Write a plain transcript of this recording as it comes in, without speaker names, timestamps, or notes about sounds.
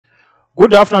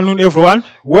Good afternoon, everyone.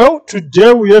 Well,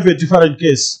 today we have a different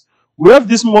case. We have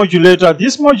this modulator.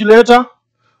 This modulator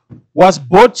was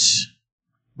bought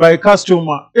by a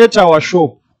customer at our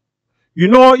shop. You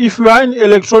know, if you are in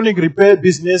electronic repair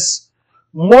business,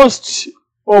 most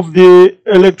of the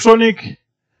electronic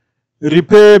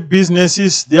repair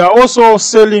businesses, they are also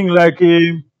selling like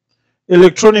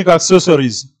electronic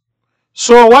accessories.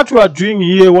 So what we are doing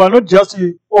here, we are not just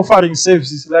offering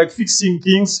services like fixing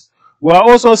things. We are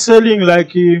also selling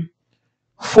like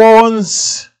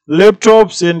phones,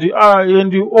 laptops, and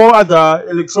all other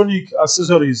electronic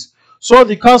accessories. So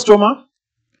the customer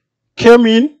came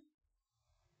in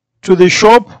to the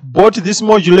shop, bought this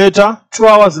modulator. 2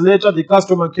 hours later, the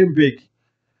customer came back.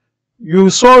 You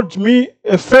sold me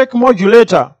a fake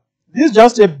modulator. This is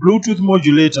just a Bluetooth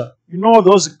modulator. You know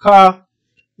those car,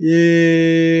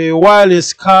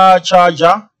 wireless car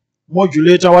charger,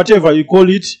 modulator, whatever you call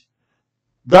it.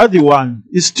 That's the one.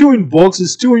 It's still in box.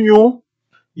 It's still new.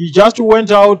 He just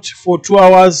went out for 2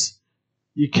 hours.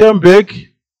 He came back.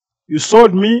 You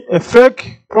sold me a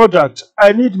fake product.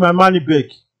 I need my money back.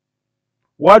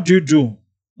 What do you do?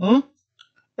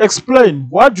 Explain.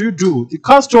 What do you do? The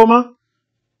customer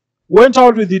went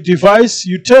out with the device.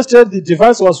 You tested. The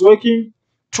device was working.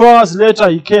 2 hours later,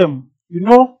 he came. You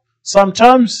know,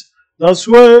 sometimes that's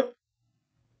where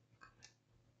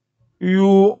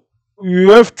you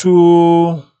have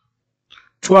to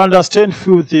understand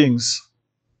few things.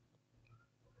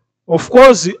 Of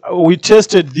course, we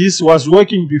tested this, was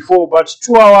working before, but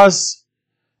 2 hours,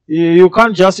 you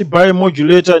can't just buy a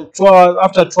modulator and 2 hours,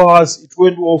 after 2 hours it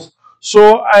went off.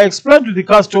 So I explained to the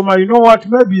customer, you know what,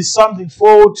 maybe it's something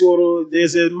fault or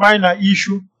there's a minor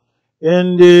issue,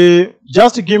 and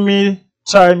just give me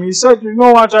time. He said, you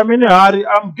know what, I'm in a hurry,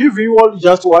 I'm giving you only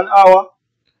just 1 hour.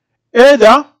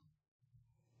 Either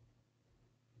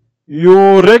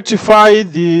you rectify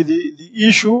the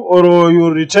issue or you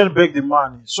return back the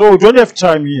money. So we don't have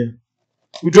time here.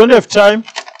 We don't have time.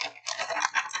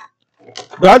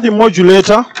 That's the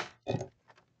modulator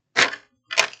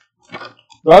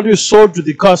that we sold to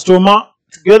the customer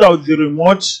together with the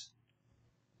remote.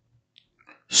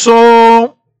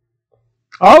 So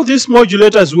how this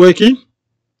modulator is working,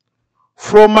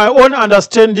 from my own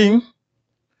understanding,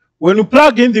 when you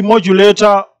plug in the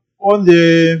modulator on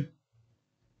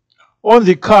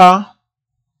the car,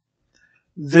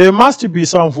 there must be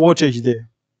some voltage there.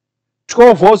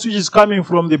 12 volts, which is coming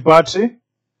from the battery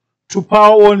to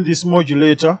power on this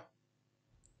modulator.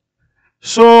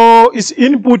 So it's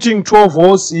inputting 12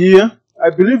 volts here.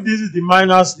 I believe this is the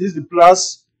minus, this is the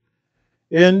plus.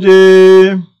 And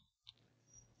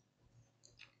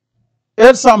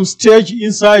at some stage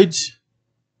inside,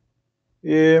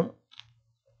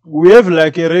 we have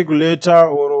like a regulator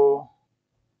or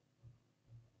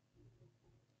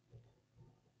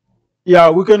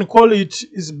yeah, we can call it,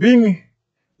 is being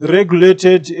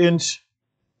regulated, and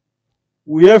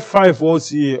we have 5 volts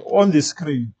here on the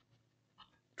screen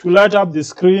to light up the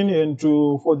screen and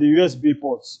for the USB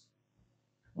ports.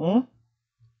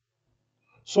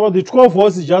 So the 12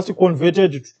 volts is just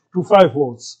converted to 5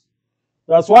 volts.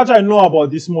 That's what I know about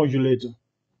this modulator.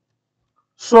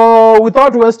 So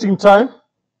without wasting time,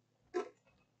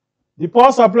 the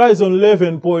power supply is on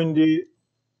 11 point.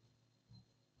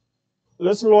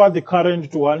 Let's lower the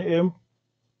current to 1 amp,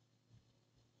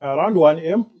 around 1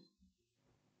 amp.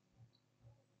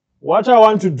 What I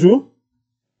want to do,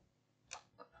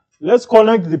 let's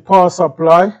connect the power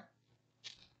supply,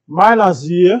 minus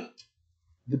here,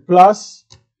 the plus,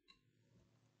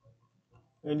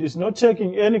 and it's not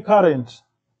taking any current.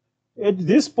 At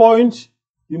this point,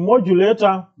 the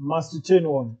modulator must turn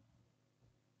on.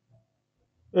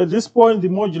 At this point, the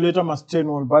modulator must turn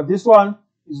on, but this one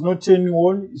is not turning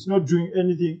on, it's not doing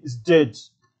anything, it's dead.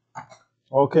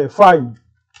 Okay, fine.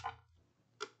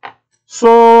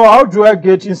 So how do I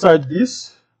get inside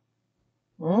this?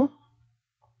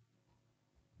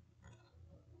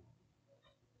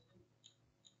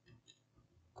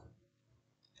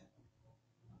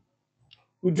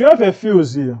 We do have a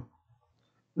fuse here.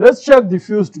 Let's check the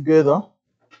fuse together.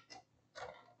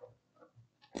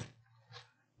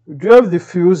 We do have the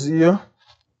fuse here.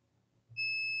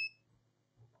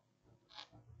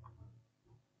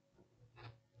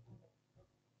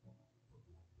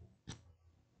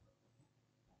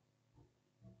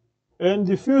 And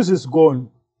the fuse is gone.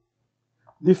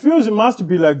 The fuse must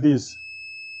be like this.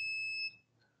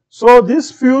 So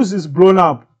this fuse is blown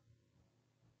up.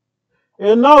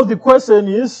 And now the question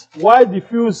is, why the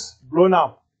fuse blown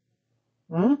up?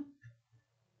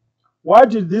 Why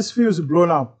did this fuse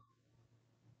blown up?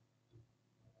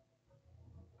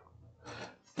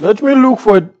 Let me look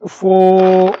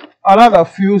for another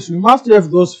fuse. We must have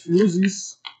those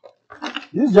fuses.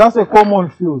 This is just a common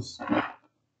fuse.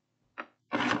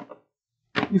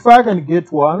 If I can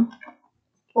get one.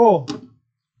 Oh,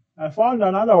 I found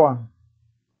another one.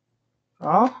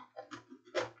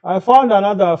 I found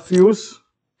another fuse.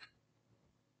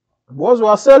 Because we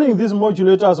are selling these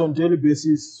modulators on daily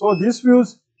basis. So this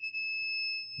fuse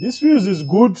is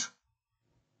good.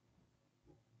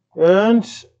 And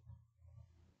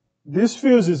this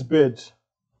fuse is bad.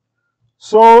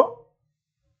 So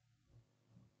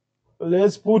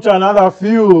let's put another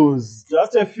fuse.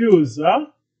 Just a fuse,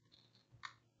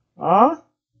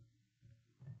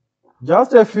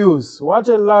 Just a fuse. What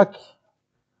a luck.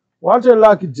 What a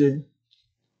lucky day.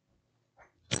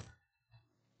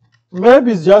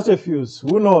 Maybe it's just a fuse.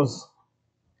 Who knows?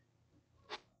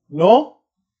 No?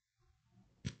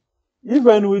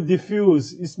 Even with the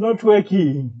fuse, it's not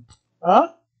working.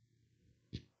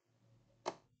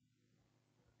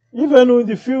 Even with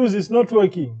the fuse, it's not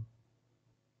working.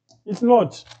 It's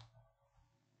not.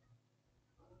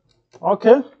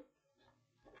 Okay?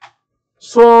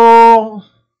 So,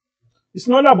 it's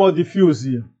not about the fuse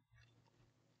here.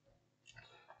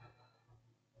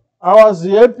 I was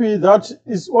happy that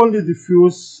it's only the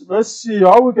fuse. Let's see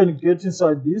how we can get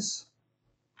inside this.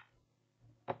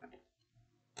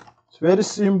 It's very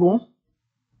simple.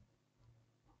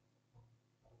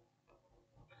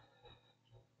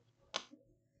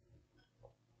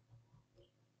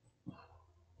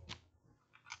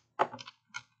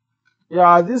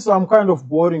 Yeah, this is some kind of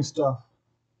boring stuff.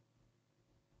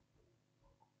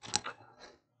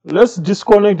 Let's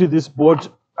disconnect this board.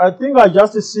 I think I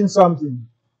just seen something.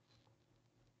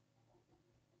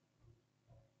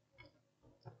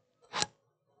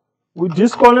 We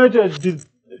disconnected.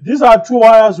 These are two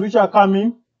wires which are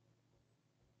coming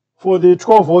for the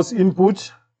 12 volts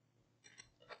input.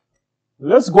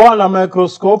 Let's go on a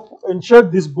microscope and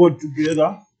check this board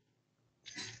together.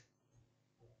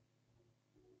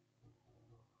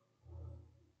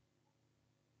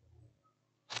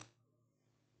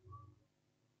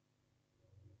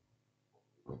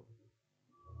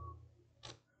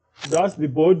 That's the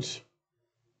board.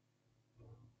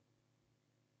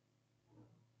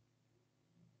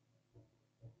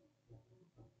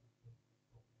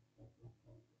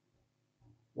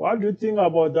 What do you think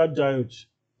about that diode?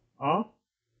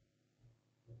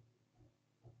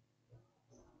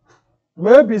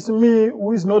 Maybe it's me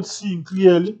who is not seeing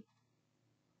clearly,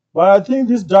 but I think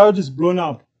this diode is blown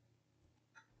up.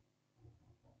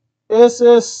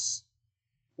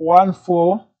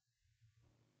 SS14.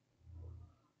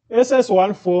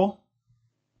 SS14.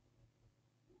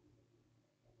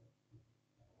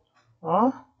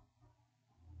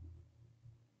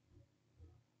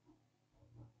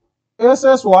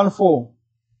 SS14.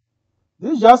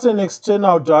 This is just an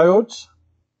external diode.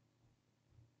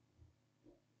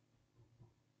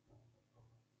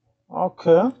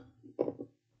 Okay.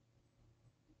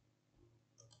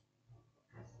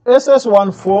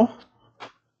 SS14.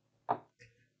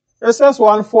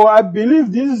 SS14, I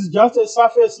believe this is just a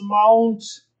surface mount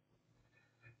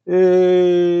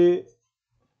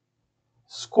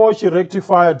Scotch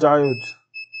rectifier diode.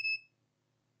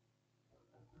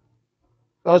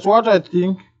 That's what I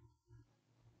think.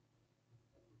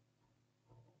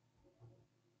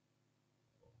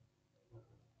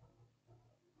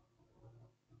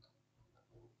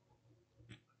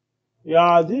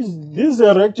 Yeah, this is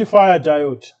a rectifier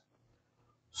diode.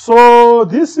 So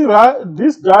this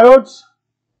diode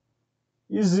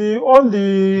is on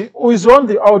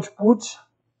the output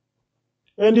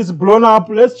and it's blown up.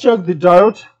 Let's check the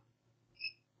diode.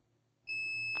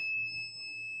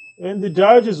 And the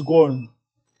diode is gone.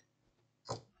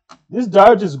 This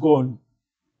diode is gone.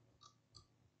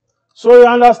 So you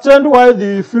understand why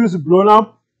the fuse is blown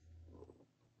up?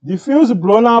 The fuse is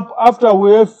blown up after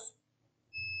we have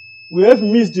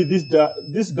missed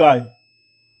this guy.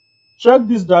 Check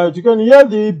this diode. You can hear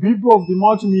the beep of the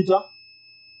multimeter.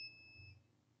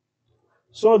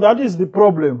 So that is the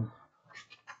problem.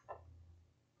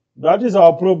 That is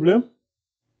our problem.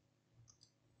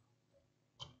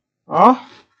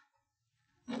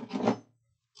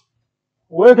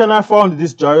 Where can I find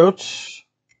this diode?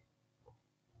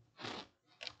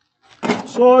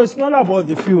 So it's not about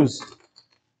the fuse.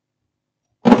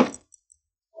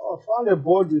 Oh, I found a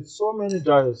board with so many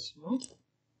diodes.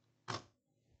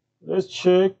 Let's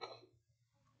check.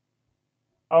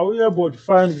 Are we able to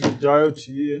find the diode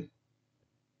here?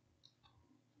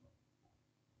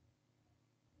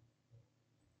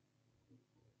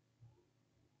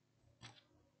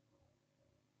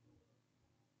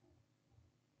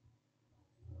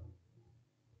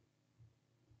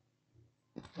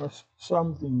 There's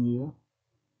something here.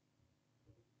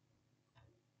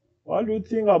 What do you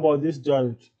think about this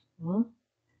diode? Hmm?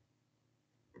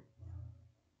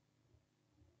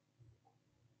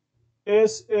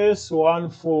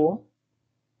 SS14.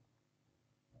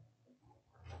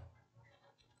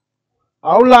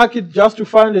 I would like it just to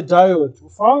find a diode. We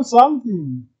found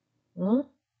something. Hmm?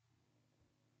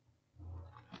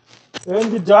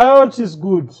 And the diode is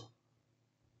good.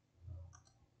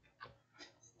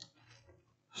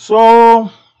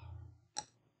 So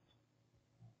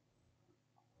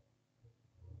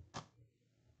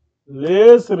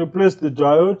let's replace the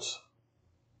diode.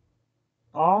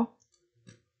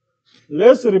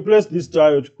 Let's replace this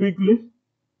diode quickly.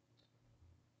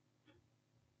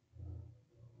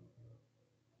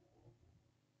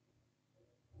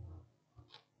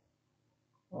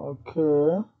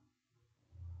 Okay.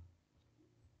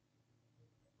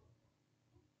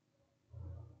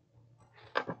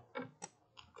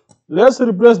 Let's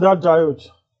replace that diode.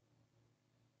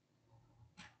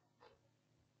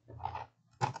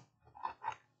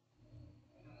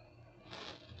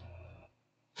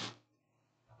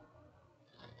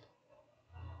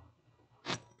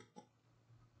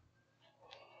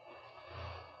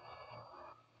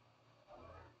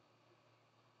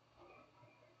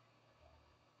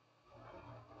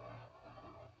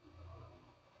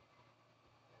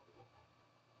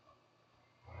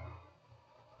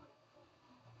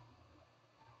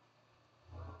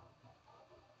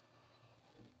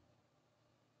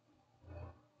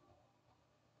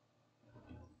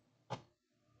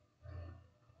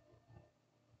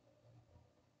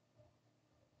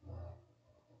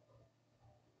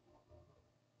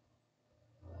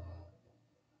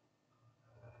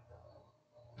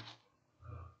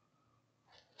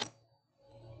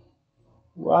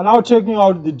 We are now taking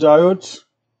out the diode.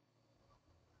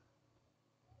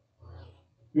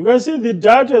 You can see the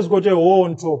diode has got a hole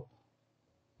on top.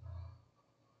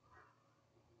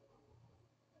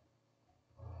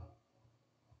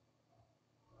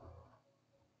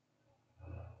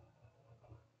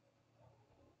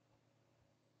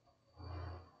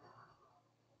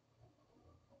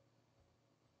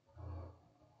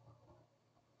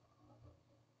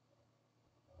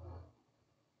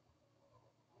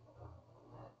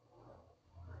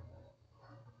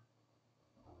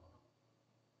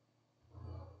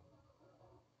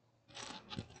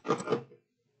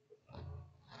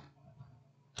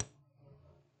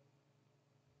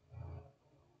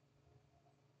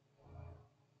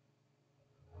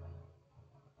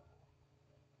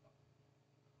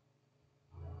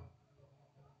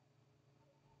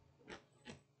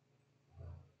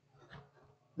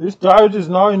 This diode is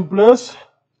now in place.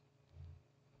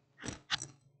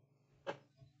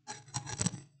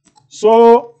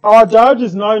 So our diode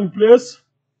is now in place.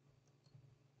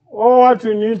 All what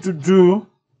we need to do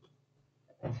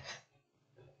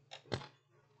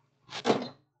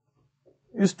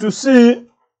is to see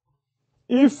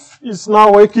if it's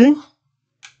now working.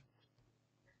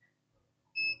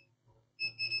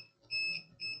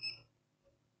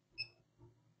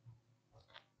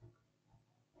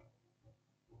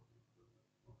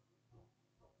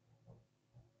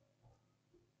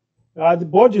 The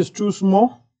board is too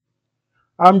small.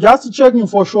 I'm just checking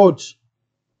for short.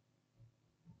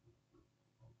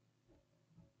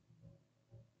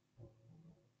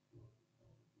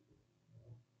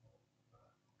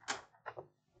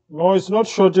 No, it's not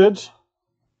shorted.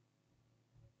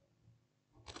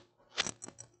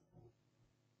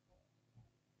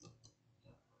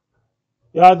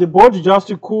 Yeah, the board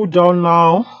just cooled down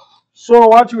now. So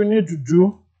what we need to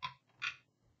do,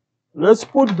 let's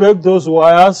put back those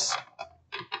wires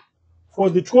for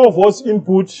the 12 volts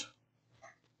input.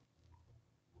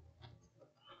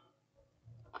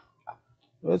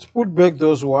 Let's put back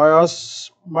those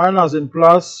wires, minus and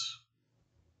plus.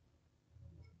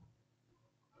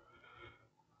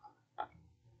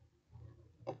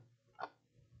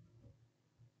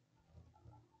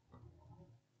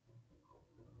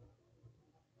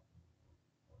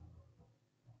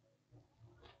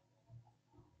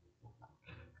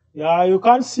 Yeah, you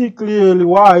can't see clearly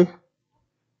why.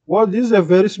 Well, this is a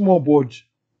very small board.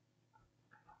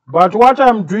 But what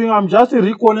I'm doing, I'm just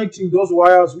reconnecting those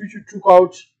wires which you took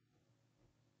out.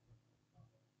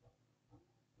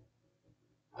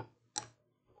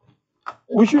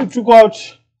 Which you took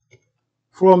out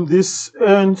from this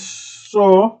end.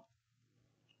 So,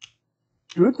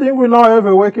 do you think we now have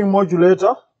a working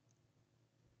modulator?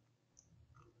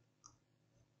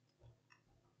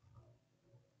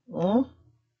 Hmm?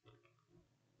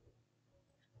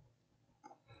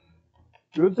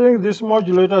 Do you think this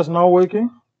modulator is now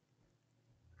working?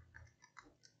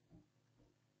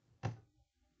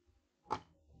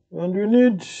 And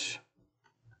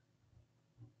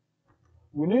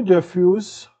we need a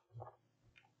fuse.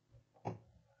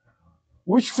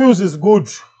 Which fuse is good?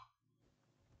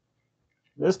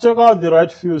 Let's check out the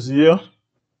right fuse here.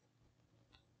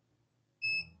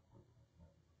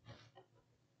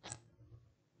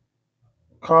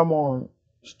 Come on,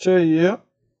 stay here.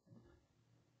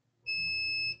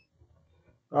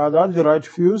 That's the right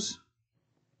fuse.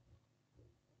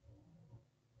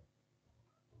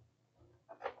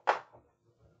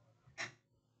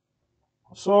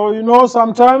 So, you know,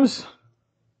 sometimes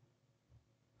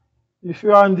if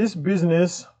you are in this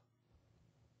business,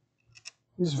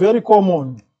 it's very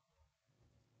common.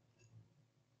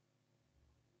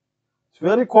 It's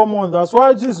very common. That's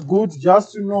why it is good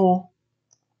just to know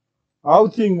how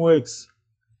thing works.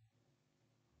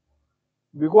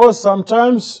 Because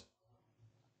sometimes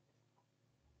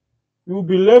you'll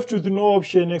be left with no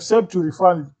option except to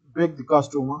refund back the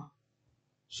customer.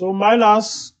 So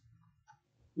minus,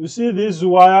 you see these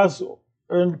wires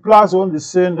and plus on the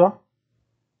center,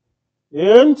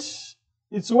 and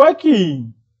it's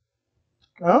working.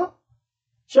 Huh?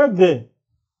 Check there.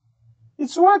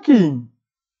 It's working.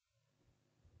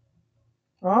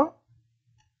 Huh?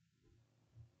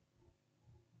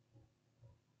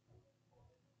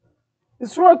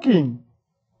 It's working.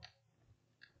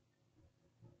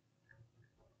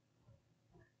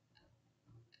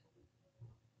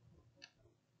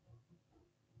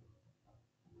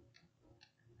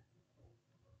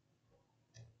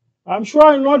 I'm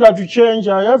sure in order to change,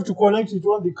 I have to connect it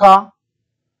on the car.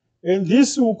 And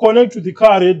this will connect to the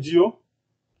car radio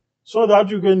so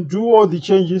that you can do all the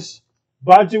changes.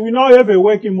 But we now have a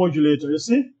working modulator, you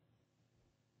see?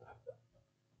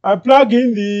 I plug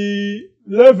in the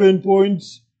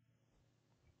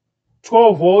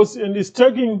 11.12 volts and it's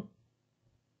taking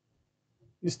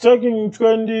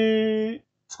 20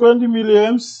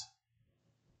 milliamps,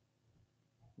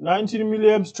 19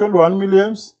 milliamps, 21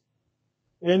 milliamps,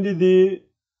 and the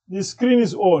screen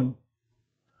is on.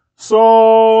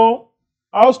 So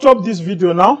I'll stop this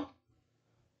video now.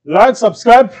 Like,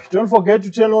 subscribe, don't forget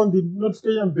to turn on the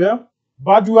notification bell.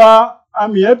 But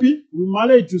I'm happy we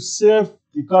managed to save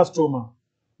the customer.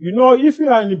 You know, if you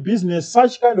are in a business,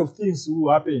 such kind of things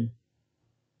will happen.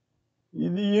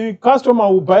 The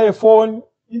customer will buy a phone,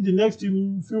 in the next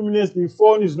few minutes the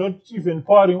phone is not even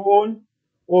powering on,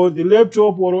 or the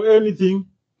laptop or anything.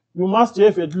 You must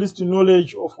have at least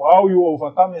knowledge of how you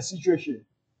overcome a situation.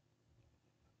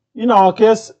 In our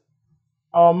case,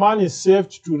 our money is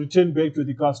saved to return back to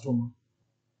the customer.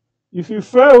 If you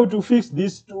fail to fix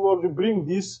this or to bring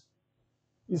this,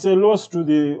 it's a loss to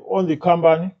the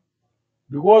company,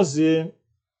 because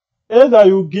either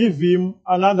you give him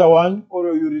another one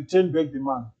or you return back the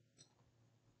money.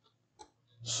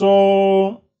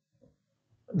 So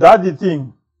that's the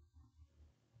thing.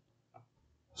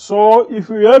 So if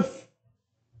you have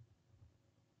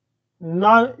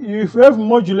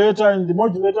modulator and the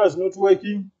modulator is not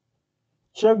working,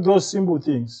 check those simple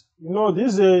things. You know,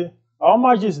 this how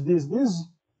much is this? This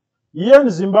here in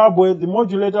Zimbabwe, the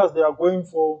modulators, they are going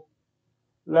for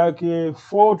like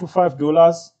 $4 to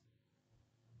 $5.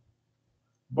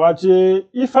 But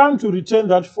if I'm to return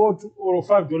that $4 or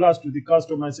 $5 to the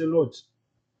customer, it's a lot.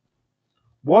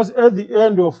 Because at the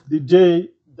end of the day,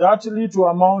 that little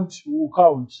amount will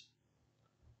count.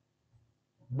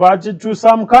 But to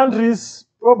some countries,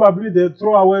 probably they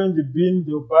throw away in the bin,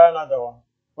 they'll buy another one.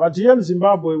 But here in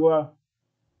Zimbabwe,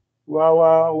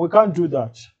 we can't do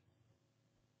that.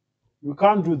 We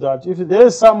can't do that. If there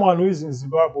is someone who is in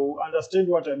Zimbabwe, will understand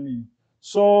what I mean.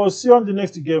 So see you on the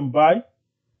next game. Bye.